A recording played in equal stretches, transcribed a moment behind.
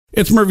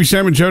It's Murphy,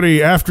 Sam, and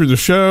Jody after the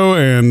show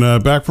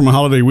and back from a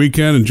holiday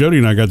weekend. And Jody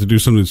and I got to do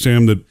something,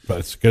 Sam, that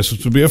I guess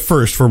this would be a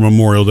first for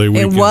Memorial Day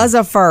weekend. It was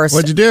a first.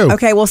 What'd you do?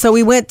 Okay, well, so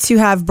we went to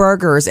have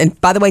burgers. And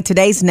by the way,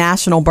 today's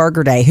National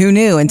Burger Day. Who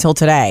knew until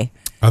today?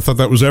 I thought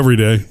that was every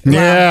day.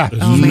 Yeah.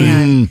 Oh,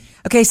 man.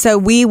 Okay, so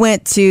we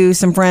went to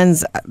some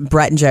friends,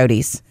 Brett and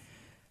Jody's.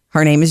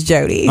 Her name is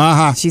Jody.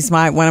 She's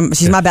my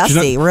bestie,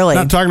 She's really.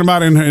 Not talking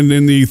about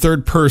in the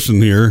third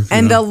person here.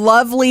 And the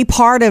lovely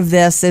part of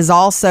this is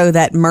also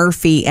that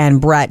Murphy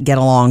and Brett get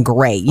along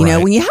great. You know,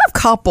 when you have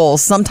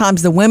couples,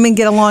 sometimes the women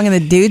get along and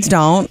the dudes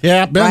don't.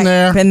 Yeah, been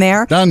there. Been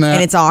there. Done that.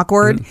 And it's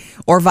awkward,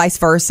 or vice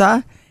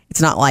versa.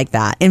 It's not like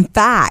that. In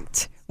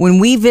fact, when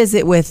we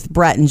visit with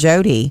Brett and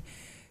Jody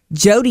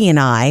and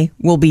I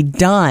will be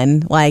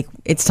done. Like,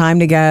 it's time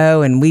to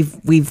go, and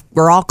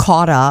we're all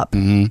caught up.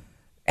 Mm-hmm.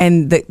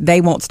 And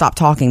they won't stop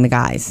talking, the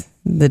guys,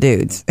 the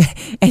dudes.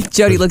 And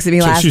Jody looks at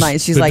me last night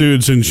and she's like... The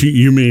dudes, and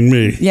you mean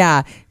me.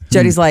 Yeah.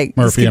 Jody's like,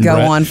 Murphy this could go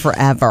Brett. on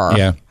forever.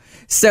 Yeah.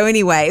 So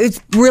anyway,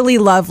 it's really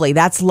lovely.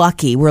 That's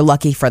lucky. We're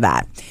lucky for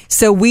that.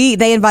 So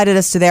they invited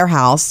us to their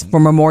house for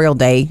Memorial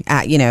Day,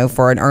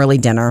 for an early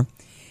dinner.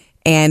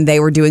 And they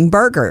were doing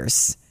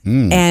burgers.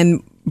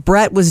 And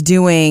Brett was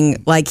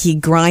doing, like, he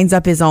grinds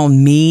up his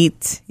own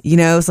meat,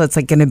 so it's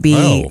like going to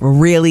be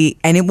really...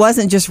 And it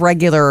wasn't just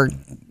regular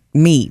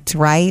meat,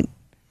 right?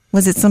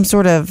 Was it some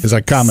sort of... Is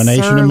that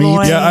combination of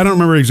meat? Yeah, I don't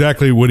remember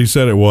exactly what he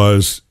said it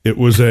was. It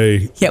was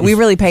a... Yeah, we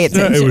really pay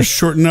attention. It was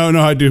short... No,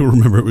 I do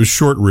remember. It was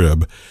short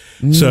rib.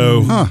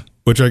 So,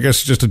 which I guess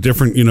is just a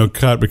different,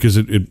 cut because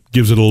it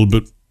gives it a little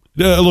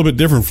bit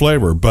different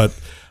flavor. But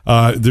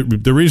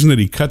the reason that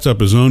he cuts up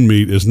his own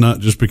meat is not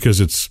just because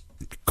it's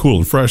cool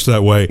and fresh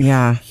that way.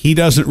 Yeah. He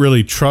doesn't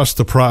really trust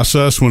the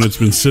process when it's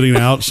been sitting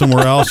out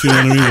somewhere else, you know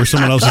what I mean, where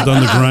someone else has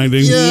done the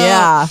grinding.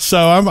 Yeah. So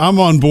I'm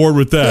on board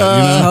with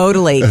that,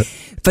 Totally.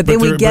 But then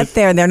we get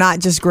there and they're not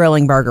just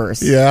grilling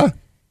burgers. Yeah.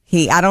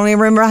 I don't even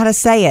remember how to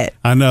say it.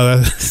 I know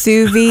that.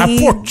 Sous vide.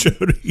 Poor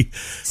Jody.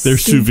 They're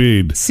sous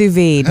vide. Sous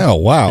vide. Oh,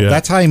 wow. Yeah.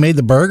 That's how he made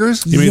the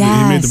burgers? He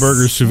made the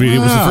burgers sous vide. It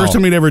was the first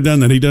time he'd ever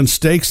done that. He'd done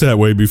steaks that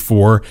way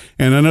before.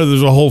 And I know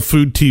there's a whole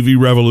food TV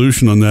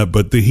revolution on that,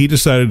 but he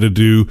decided to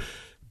do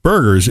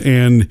burgers.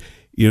 And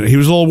he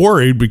was a little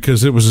worried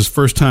because it was his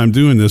first time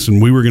doing this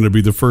and we were going to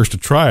be the first to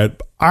try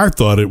it. I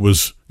thought it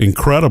was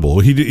incredible.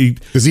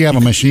 Does he have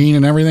a machine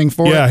and everything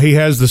for it? Yeah, he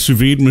has the sous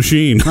vide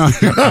machine.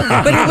 But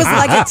it was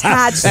like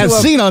attached to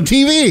As seen on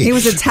TV. It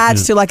was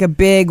attached to like a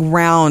big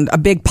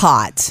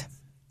pot.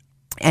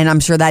 And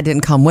I'm sure that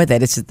didn't come with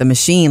it. It's just the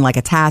machine like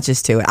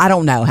attaches to it. I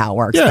don't know how it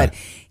works, but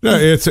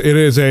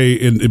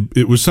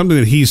it was something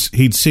that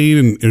he'd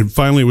seen, and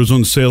finally it was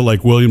on sale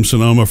like Williams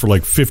Sonoma for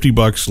like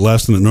 $50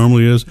 less than it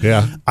normally is.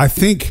 Yeah, I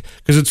think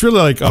because it's really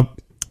like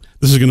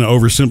this is going to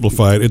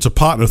oversimplify it. It's a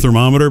pot and a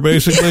thermometer,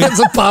 basically. It's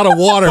a pot of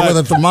water with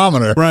a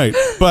thermometer, right?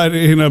 But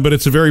but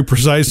it's a very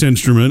precise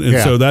instrument, and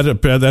so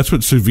that's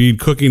what sous vide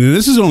cooking. And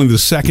this is only the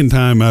second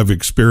time I've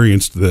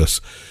experienced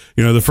this.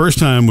 The first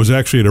time was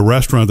actually at a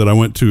restaurant that I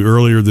went to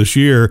earlier this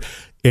year,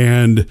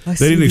 and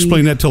they didn't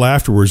explain that till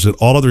afterwards, that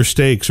all of their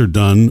steaks are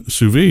done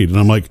sous vide. And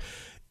I'm like,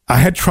 I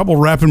had trouble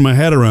wrapping my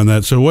head around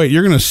that. So wait,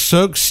 you're going to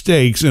soak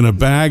steaks in a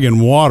bag in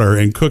water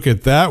and cook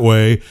it that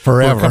way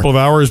forever for a couple of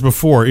hours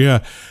before.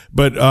 Yeah.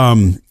 But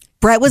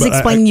Brett was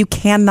explaining you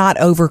cannot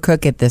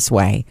overcook it this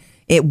way.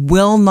 It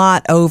will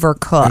not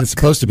overcook. And it's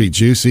supposed to be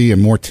juicy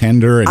and more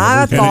tender. And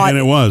I thought and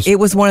it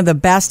was one of the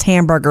best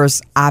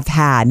hamburgers I've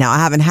had. Now, I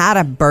haven't had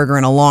a burger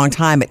in a long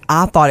time, but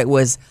I thought it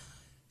was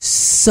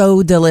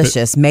so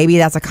delicious. Maybe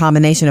that's a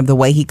combination of the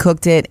way he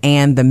cooked it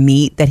and the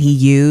meat that he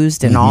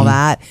used and all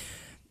that.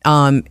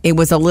 It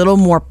was a little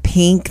more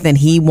pink than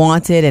he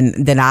wanted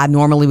and than I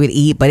normally would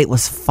eat, but it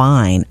was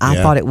fine.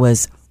 I thought it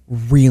was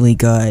really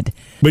good.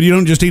 But you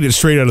don't just eat it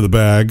straight out of the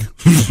bag.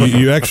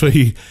 you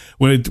actually,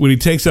 when he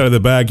takes it out of the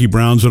bag, he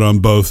browns it on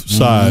both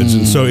sides,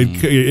 and so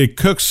it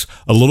cooks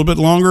a little bit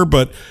longer.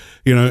 But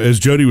as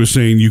Jody was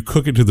saying, you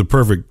cook it to the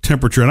perfect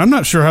temperature. And I'm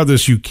not sure how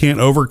this "you can't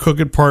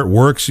overcook it" part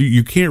works.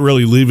 You can't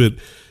really leave it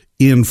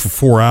in for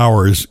 4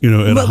 hours, at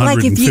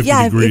 150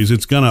 degrees.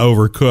 It's going to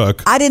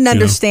overcook. I didn't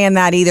understand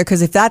that either,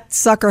 because if that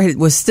sucker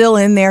was still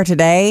in there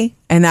today,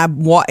 and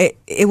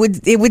it would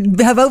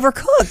have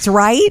overcooked,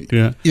 right?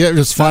 Yeah. Yeah, it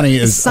was funny.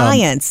 It's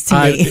science to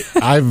me.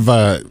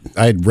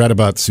 I'd read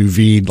about sous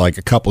vide like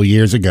a couple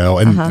years ago,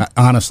 and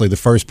honestly, the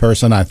first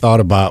person I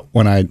thought about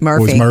when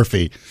was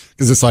Murphy.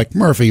 Because it's like,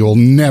 Murphy will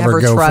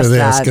never go for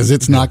this because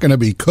it's not going to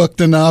be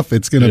cooked enough.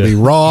 It's going to be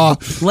raw.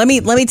 Let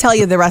me tell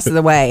you the rest of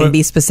the way and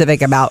be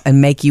specific about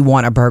and make you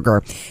want a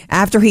burger.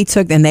 After he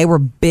took them, they were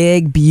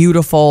big,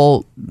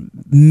 beautiful,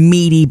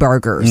 meaty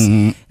burgers.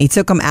 Mm-hmm. He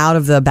took them out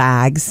of the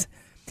bags.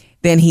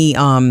 Then he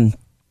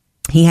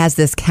has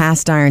this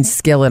cast iron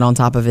skillet on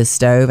top of his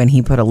stove, and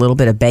he put a little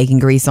bit of bacon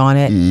grease on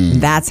it.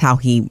 That's how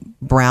he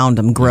browned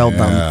them, grilled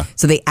them.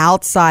 So the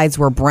outsides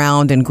were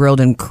browned and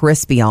grilled and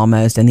crispy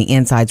almost, and the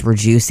insides were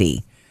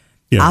juicy.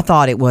 Yeah. I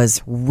thought it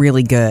was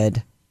really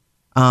good.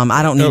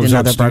 I don't need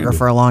another burger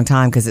for a long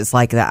time because it's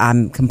like that.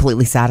 I'm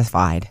completely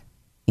satisfied.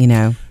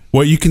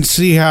 Well, you can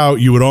see how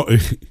you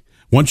would.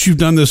 once you've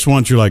done this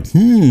once, you're like,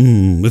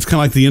 it's kind of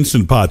like the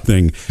Instant Pot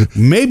thing.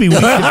 Maybe we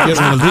should get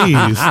one of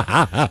these.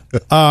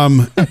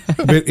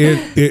 But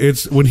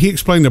it's when he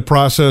explained the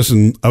process,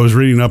 and I was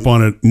reading up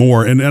on it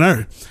more,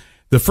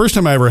 the first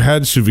time I ever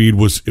had sous vide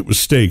was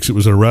steaks. It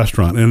was at a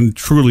restaurant, and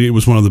truly, it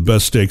was one of the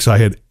best steaks I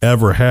had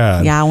ever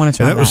had. Yeah, I want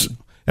to try that.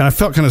 And I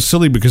felt kind of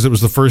silly because it was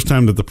the first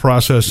time that the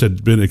process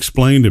had been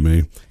explained to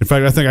me. In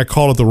fact, I think I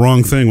called it the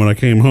wrong thing when I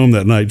came home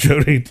that night,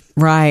 Jody.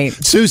 Right.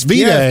 Sous vide.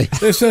 Yeah,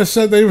 they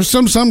said there was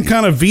some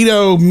kind of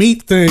Vito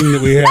meat thing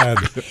that we had.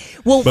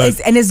 Well,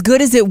 and as good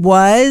as it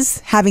was,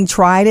 having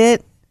tried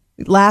it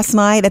last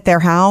night at their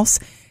house,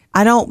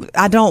 I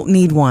don't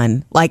need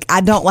one. I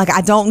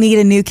don't need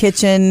a new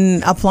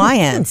kitchen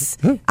appliance.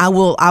 I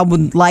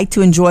would like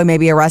to enjoy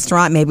maybe a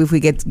restaurant. Maybe if we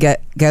go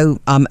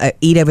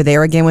eat over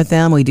there again with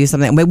them, we do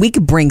something. Maybe we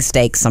could bring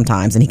steaks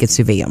sometimes, and he could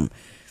sous vide them.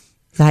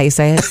 Is that how you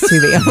say it?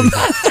 Sous vide them.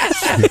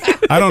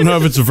 I don't know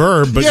if it's a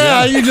verb, but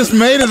yeah, you just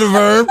made it a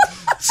verb.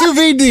 Sous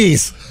vide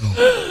these.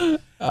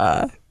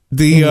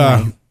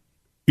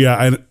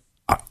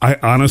 I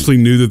honestly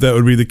knew that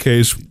would be the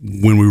case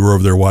when we were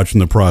over there watching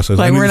the process.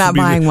 We're not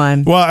buying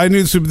one. Well, I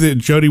knew that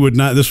Jody would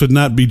not. This would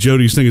not be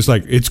Jody's thing. It's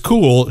like, it's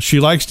cool. She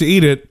likes to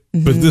eat it,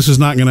 but this is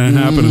not going to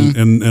happen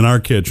in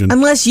our kitchen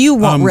unless you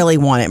really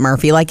want it,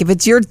 Murphy. If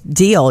it's your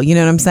deal, you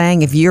know what I'm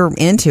saying. If you're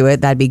into it,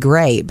 that'd be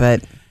great.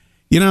 But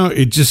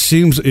it just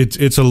seems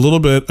it's a little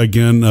bit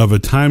again of a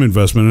time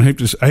investment. And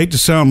I hate to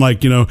sound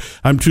like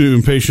I'm too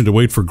impatient to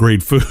wait for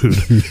great food,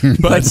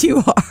 but you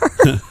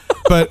are.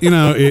 But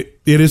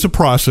it is a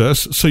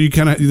process, so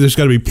there's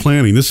got to be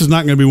planning. This is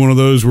not going to be one of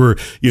those where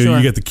you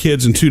get the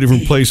kids in two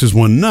different places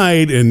one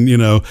night, and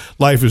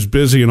life is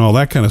busy and all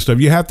that kind of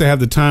stuff. You have to have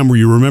the time where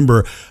you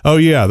remember, oh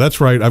yeah,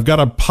 that's right, I've got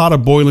a pot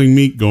of boiling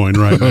meat going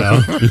right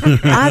now.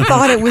 I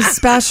thought it was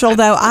special,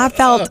 though. I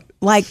felt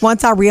like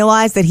once I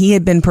realized that he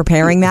had been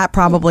preparing that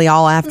probably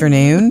all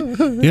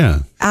afternoon. Yeah.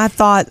 I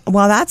thought,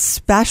 well, that's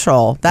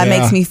special. That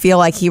makes me feel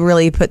like he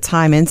really put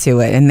time into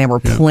it, and there were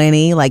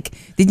plenty.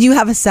 Did you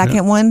have a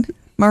second one,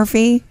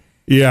 Murphy?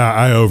 Yeah,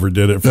 I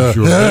overdid it for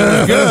sure.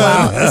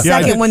 Wow. The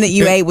second one that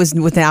you ate was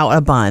without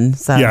a bun.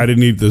 So yeah, I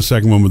didn't eat the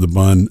second one with the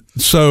bun.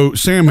 So,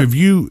 Sam, have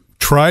you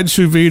tried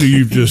sous vide, or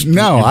you've just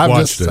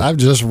I've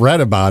just read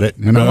about it,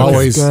 and I've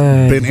always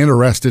been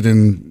interested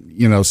in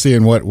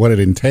seeing what it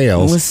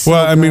entails. As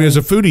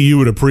a foodie, you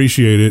would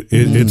appreciate it.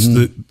 It's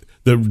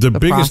the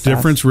biggest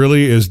difference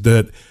really is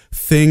that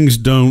things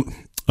don't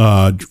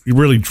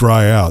really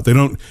dry out. They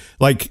don't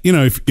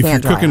if you're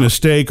cooking a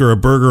steak or a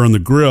burger on the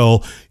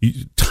grill,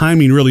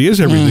 timing really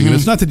is everything. And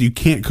it's not that you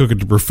can't cook it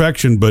to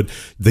perfection, but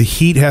the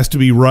heat has to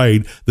be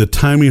right. The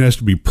timing has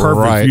to be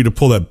perfect for you to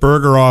pull that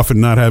burger off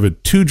and not have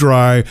it too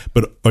dry,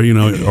 but or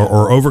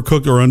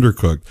overcooked or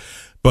undercooked.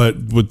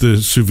 But with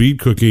the sous vide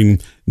cooking,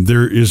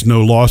 there is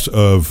no loss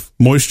of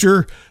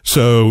moisture.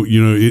 So,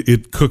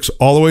 it cooks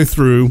all the way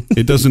through.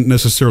 It doesn't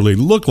necessarily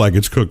look like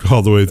it's cooked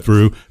all the way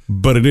through,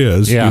 but it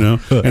is, And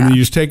then you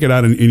just take it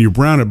out and you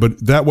brown it. But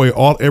that way,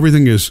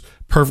 everything is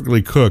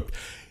perfectly cooked.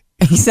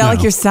 You sound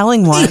like you're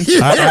selling one.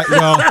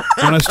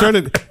 When I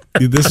started,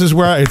 this is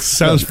where it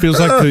feels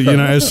like the,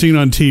 as seen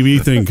on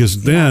TV thing.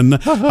 Because then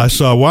I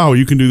saw, wow,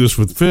 you can do this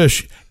with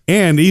fish.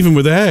 And even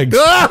with eggs.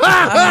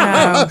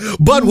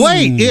 But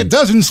wait, it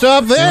doesn't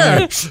stop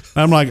there.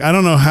 I'm like, I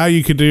don't know how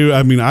you could do.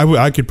 I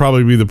could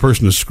probably be the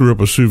person to screw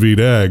up a sous vide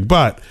egg,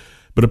 but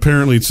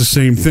apparently it's the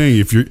same thing.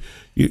 If you're,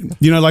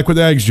 like with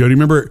eggs, Jody,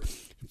 remember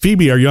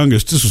Phoebe, our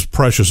youngest, this was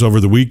precious over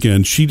the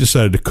weekend. She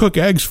decided to cook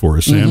eggs for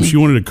us, Sam. She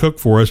wanted to cook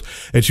for us,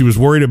 and she was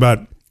worried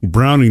about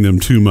browning them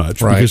too much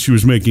because she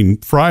was making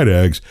fried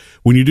eggs.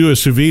 When you do a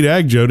sous vide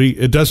egg, Jody,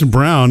 it doesn't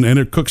brown and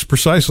it cooks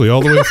precisely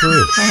all the way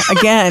through.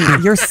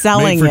 Again, you're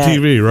selling it. Made for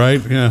TV,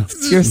 right? Yeah.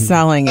 You're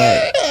selling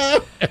it.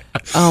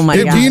 Oh my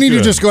God. Do you need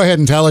to just go ahead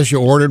and tell us you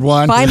ordered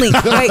one? Finally,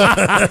 wait,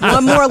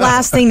 one more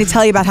last thing to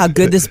tell you about how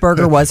good this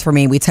burger was for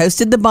me. We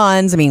toasted the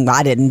buns.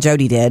 I didn't.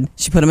 Jody did.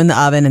 She put them in the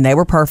oven and they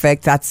were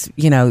perfect. That's,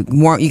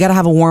 warm. You got to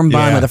have a warm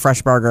bun with a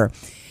fresh burger.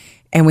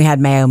 And we had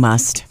mayo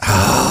must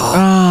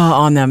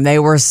on them. They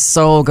were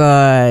so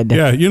good.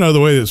 Yeah, the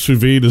way that sous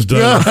vide is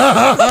done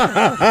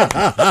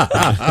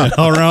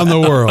all around the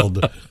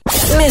world.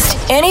 Missed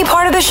any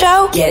part of the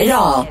show? Get it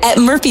all at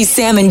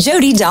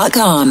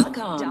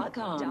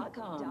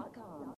murphysamandjody.com.